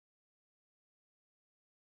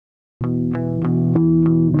Can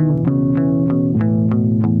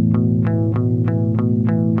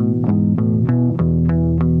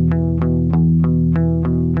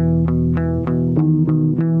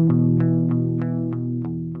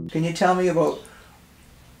you tell me about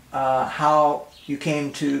how you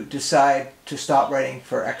came to decide to stop writing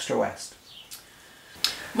for Extra West?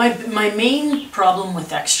 My main problem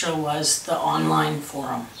with Extra was the online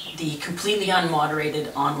forum, the completely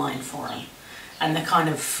unmoderated online forum, and the kind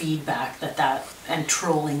of feedback that and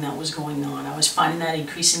trolling that was going on. I was finding that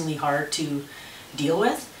increasingly hard to deal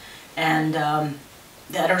with, and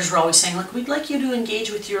the editors were always saying, "Look, we'd like you to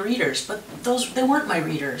engage with your readers," but they weren't my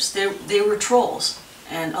readers. They were trolls.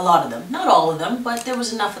 And a lot of them, not all of them, but there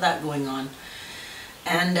was enough of that going on.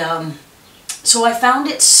 And so I found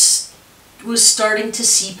it was starting to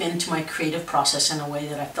seep into my creative process in a way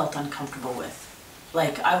that I felt uncomfortable with.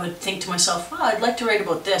 Like, I would think to myself, "Oh, I'd like to write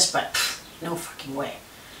about this, but no fucking way.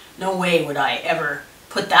 No way would I ever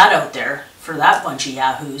put that out there for that bunch of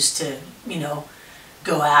yahoos to, you know,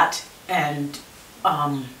 go at and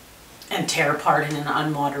tear apart in an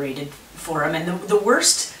unmoderated forum." And the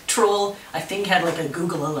worst troll, I think, had like a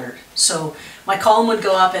Google alert. So my column would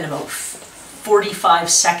go up and about 45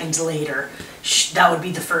 seconds later, that would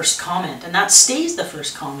be the first comment. And that stays the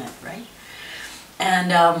first comment, right?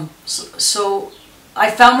 And so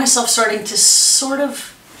I found myself starting to sort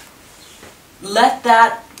of let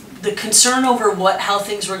the concern over how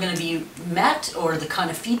things were going to be met, or the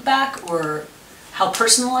kind of feedback, or how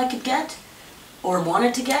personal I could get, or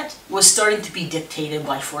wanted to get, was starting to be dictated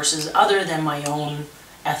by forces other than my own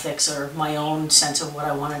ethics or my own sense of what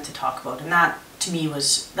I wanted to talk about. And that, to me,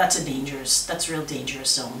 that's a real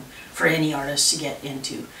dangerous zone for any artist to get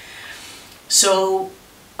into. So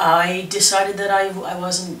I decided that I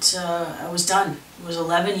was done. It was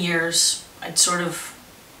 11 years. I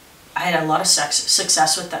had a lot of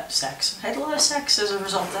success with that I had a lot of sex as a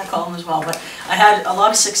result of that column as well, but I had a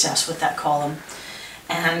lot of success with that column.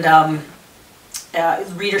 And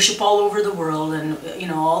readership all over the world, and you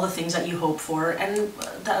know, all the things that you hope for, and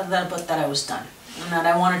but that I was done, and that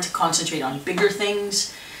I wanted to concentrate on bigger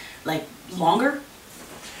things, like longer.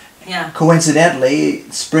 Yeah. Coincidentally,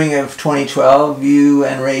 spring of 2012, you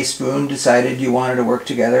and Ray Spoon decided you wanted to work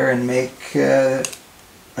together and make a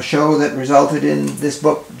show that resulted in this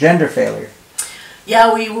book, Gender Failure.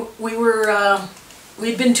 Yeah,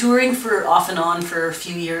 we'd been touring off and on for a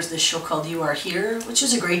few years, this show called You Are Here, which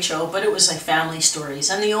is a great show, but it was like family stories.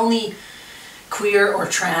 And the only queer or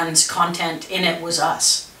trans content in it was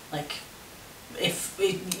us. Like, if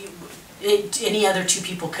any other two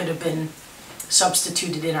people could have been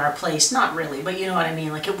substituted in our place. Not really, but you know what I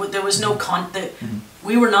mean. Like, there was no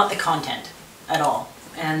we were not the content at all.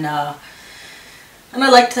 And I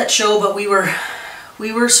liked that show, but we were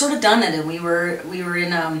sort of done at it. We were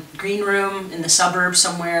in a green room in the suburbs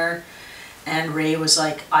somewhere, and Ray was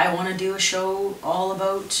like, I want to do a show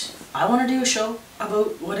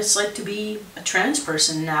about what it's like to be a trans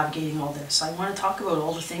person navigating all this. I want to talk about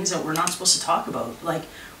all the things that we're not supposed to talk about, like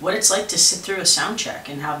what it's like to sit through a sound check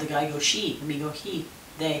and have the guy go she, and we go he,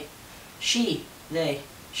 they, she, they.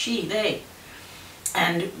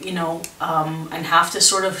 And, you know, and have to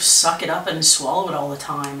sort of suck it up and swallow it all the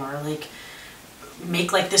time, or like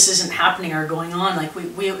make like this isn't happening or going on. Like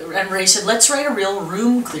and Ray said, let's write a real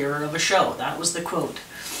room clearer of a show. That was the quote.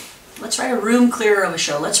 Let's write a room clearer of a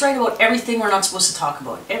show. Let's write about everything we're not supposed to talk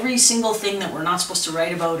about. Every single thing that we're not supposed to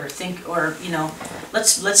write about or think, or, you know,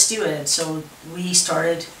 let's do it. And so we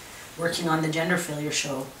started working on the Gender Failure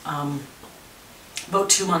show about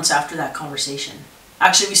 2 months after that conversation.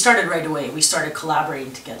 Actually, we started right away. We started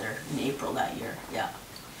collaborating together in April that year, yeah.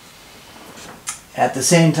 At the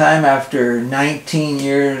same time, after 19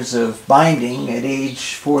 years of binding, at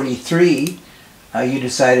age 43, you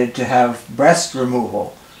decided to have breast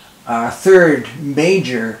removal. A third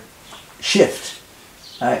major shift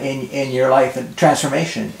in your life and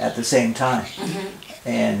transformation at the same time. Mm-hmm.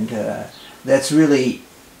 And that's really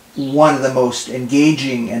one of the most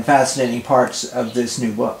engaging and fascinating parts of this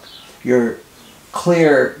new book. Your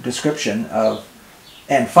clear description of,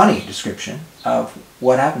 and funny description of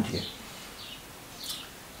what happened to you.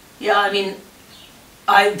 Yeah, I mean,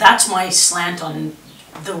 that's my slant on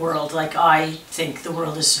the world. Like, I think the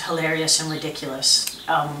world is hilarious and ridiculous.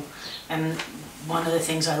 And one of the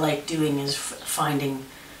things I like doing is finding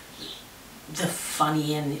the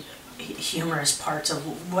funny and humorous parts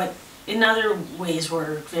of what in other ways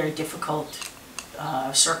were very difficult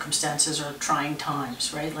circumstances or trying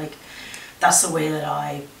times, right? Like, that's the way that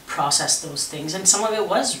I process those things. And some of it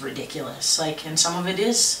was ridiculous, like, and some of it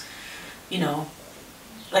is, you know,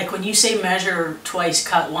 like when you say measure twice,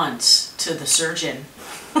 cut once to the surgeon,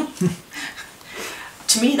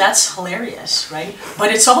 to me that's hilarious, right?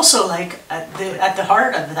 But it's also like at the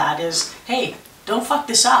heart of that is, hey, don't fuck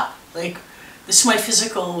this up. Like, this is my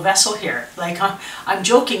physical vessel here. Like, I'm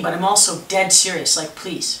joking, but I'm also dead serious. Like,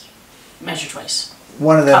 please, measure twice.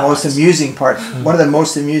 One of the most amusing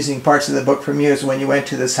parts of the book for me is when you went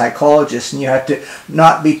to the psychologist and you had to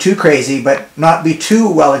not be too crazy, but not be too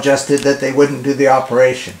well adjusted that they wouldn't do the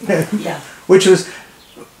operation. Yeah. Which was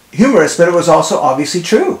humorous, but it was also obviously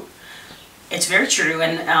true. It's very true,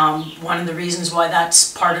 and one of the reasons why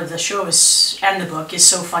that's part of the show is, and the book is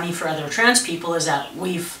so funny for other trans people is that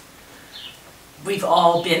we've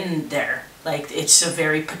all been there. Like, it's a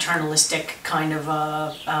very paternalistic kind of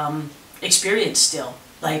experience still.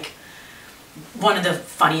 Like, one of the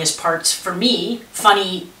funniest parts for me,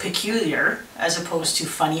 funny peculiar as opposed to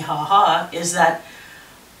funny ha-ha, is that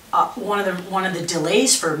one of the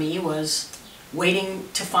delays for me was waiting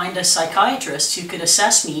to find a psychiatrist who could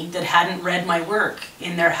assess me that hadn't read my work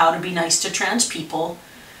in their How to Be Nice to Trans People,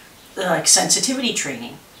 like, sensitivity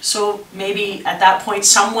training. So maybe at that point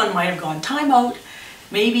someone might have gone, time out,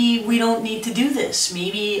 maybe we don't need to do this.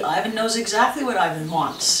 Maybe Ivan knows exactly what Ivan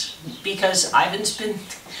wants, because Ivan's been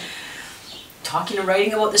talking and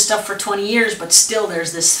writing about this stuff for 20 years, but still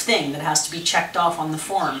there's this thing that has to be checked off on the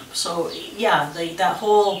form. So yeah, that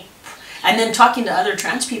whole... And then talking to other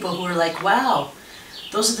trans people who are like, wow,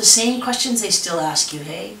 those are the same questions they still ask you,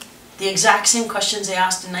 hey? The exact same questions they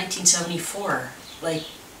asked in 1974. Like,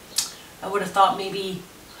 I would have thought maybe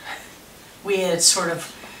we had sort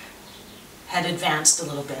of had advanced a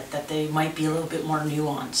little bit, that they might be a little bit more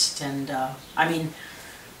nuanced. And I mean,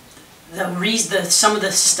 some of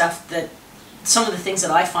the things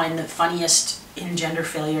that I find the funniest in gender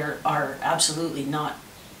failure are absolutely not,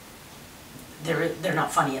 they're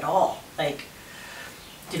not funny at all. Like,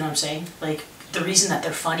 do you know what I'm saying? Like, the reason that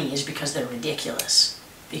they're funny is because they're ridiculous.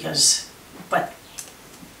 But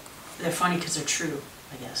they're funny because they're true,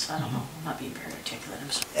 I guess. I don't know. I'm not being very articulate.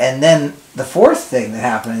 I'm sorry. And then the fourth thing that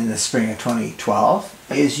happened in the spring of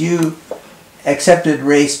 2012 is you accepted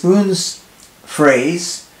Ray Spoon's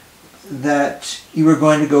phrase that you were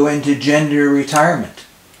going to go into gender retirement.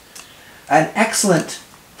 An excellent,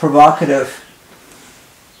 provocative,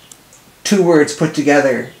 two words put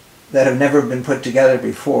together that have never been put together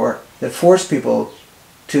before, that force people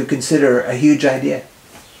to consider a huge idea.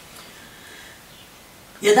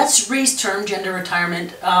 Yeah, that's Ray's term, gender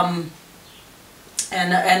retirement, and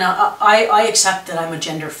I accept that I'm a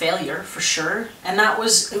gender failure for sure, and it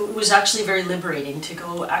was actually very liberating to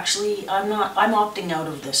go, actually I'm opting out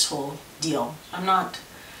of this whole deal.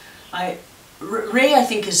 Ray, I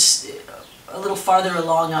think, is a little farther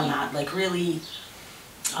along on that, like really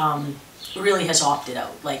has opted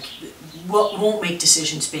out, like won't make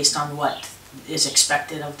decisions based on what is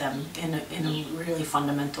expected of them in really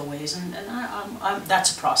fundamental ways, and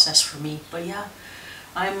that's a process for me. But yeah,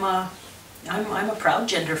 I'm a proud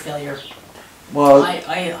gender failure. Well,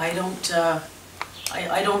 I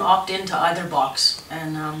don't opt into either box,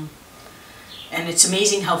 and it's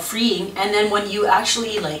amazing how freeing. And then when you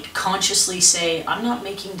actually like consciously say, I'm not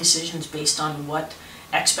making decisions based on what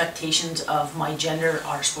expectations of my gender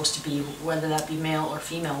are supposed to be, whether that be male or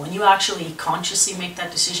female. When you actually consciously make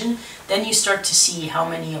that decision, then you start to see how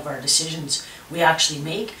many of our decisions we actually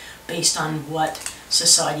make based on what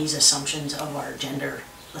society's assumptions of our gender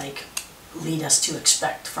like lead us to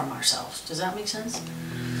expect from ourselves. Does that make sense?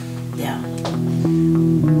 Yeah.